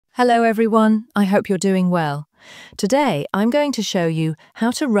Hello everyone, I hope you're doing well. Today I'm going to show you how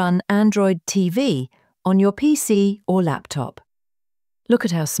to run Android TV on your PC or laptop. Look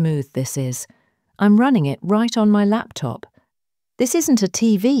at how smooth this is. I'm running it right on my laptop. This isn't a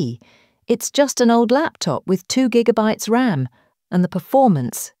TV, it's just an old laptop with 2 GB RAM, and the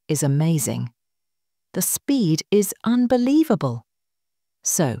performance is amazing. The speed is unbelievable.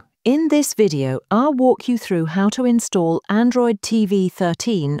 So, in this video, I'll walk you through how to install Android TV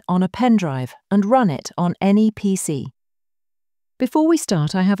 13 on a pen drive and run it on any PC. Before we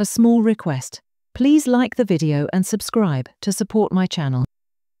start, I have a small request. Please like the video and subscribe to support my channel.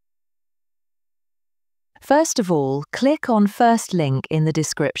 First of all, click on first link in the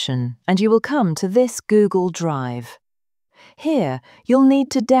description and you will come to this Google Drive. Here, you'll need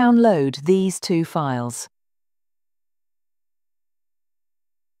to download these 2 files.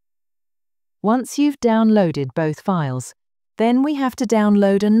 Once you've downloaded both files, then we have to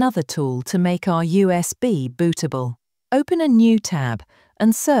download another tool to make our USB bootable. Open a new tab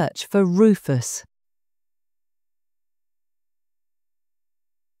and search for Rufus.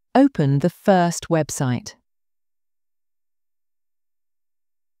 Open the first website.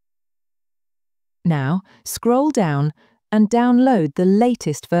 Now, scroll down and download the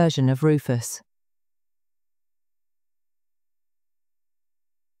latest version of Rufus.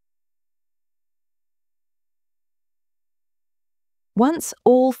 Once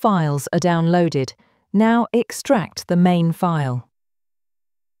all files are downloaded, now extract the main file.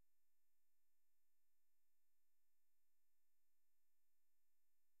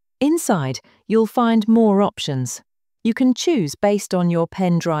 Inside, you'll find more options. You can choose based on your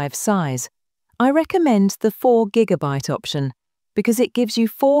pen drive size. I recommend the 4 GB option because it gives you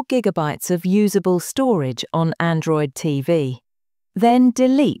 4 GB of usable storage on Android TV. Then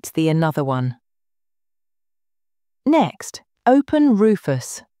delete the another one. Next, open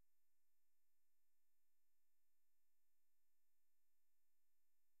Rufus.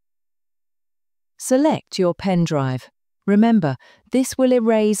 Select your pen drive. Remember, this will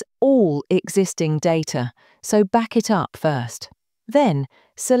erase all existing data, so back it up first. Then,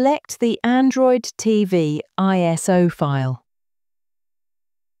 select the Android TV ISO file.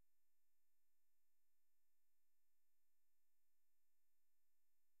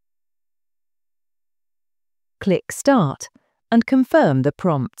 Click Start and confirm the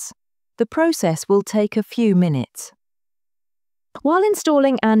prompts. The process will take a few minutes. While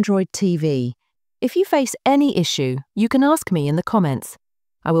installing Android TV, if you face any issue, you can ask me in the comments.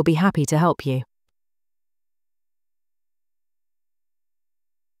 I will be happy to help you.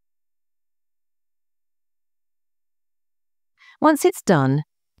 Once it's done,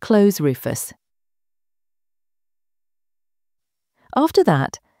 close Rufus. After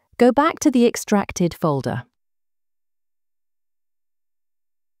that, go back to the extracted folder.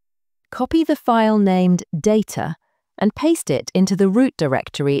 Copy the file named Data and paste it into the root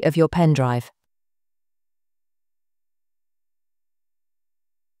directory of your pen drive.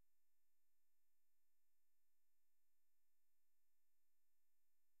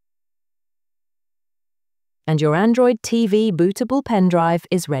 And your Android TV bootable pen drive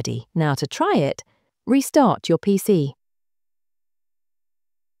is ready. Now to try it, restart your PC.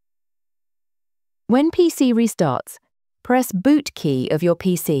 When PC restarts, press Boot key of your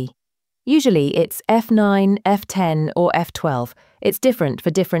PC. Usually it's F9, F10 or F12. It's different for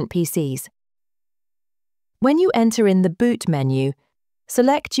different PCs. When you enter in the boot menu,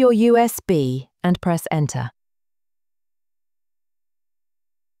 select your USB and press Enter.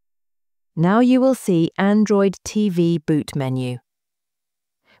 Now you will see Android TV boot menu.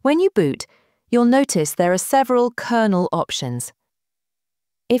 When you boot, you'll notice there are several kernel options.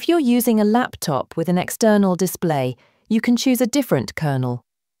 If you're using a laptop with an external display, you can choose a different kernel.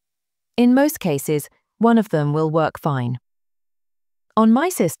 In most cases, one of them will work fine. On my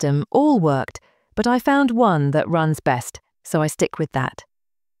system, all worked, but I found one that runs best, so I stick with that.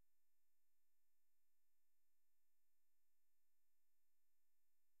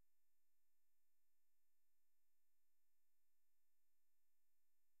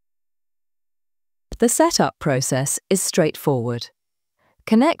 The setup process is straightforward.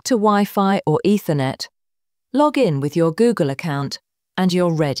 Connect to Wi-Fi or Ethernet, log in with your Google account, and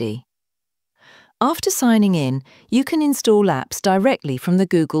you're ready. After signing in, you can install apps directly from the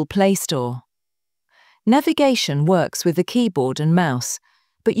Google Play Store. Navigation works with the keyboard and mouse,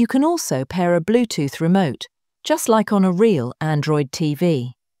 but you can also pair a Bluetooth remote, just like on a real Android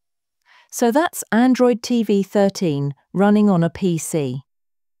TV. So that's Android TV 13 running on a PC.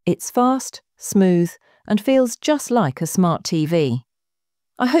 It's fast, smooth, and feels just like a smart TV.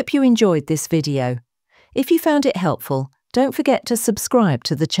 I hope you enjoyed this video. If you found it helpful, Don't forget to subscribe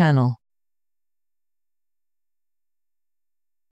to the channel.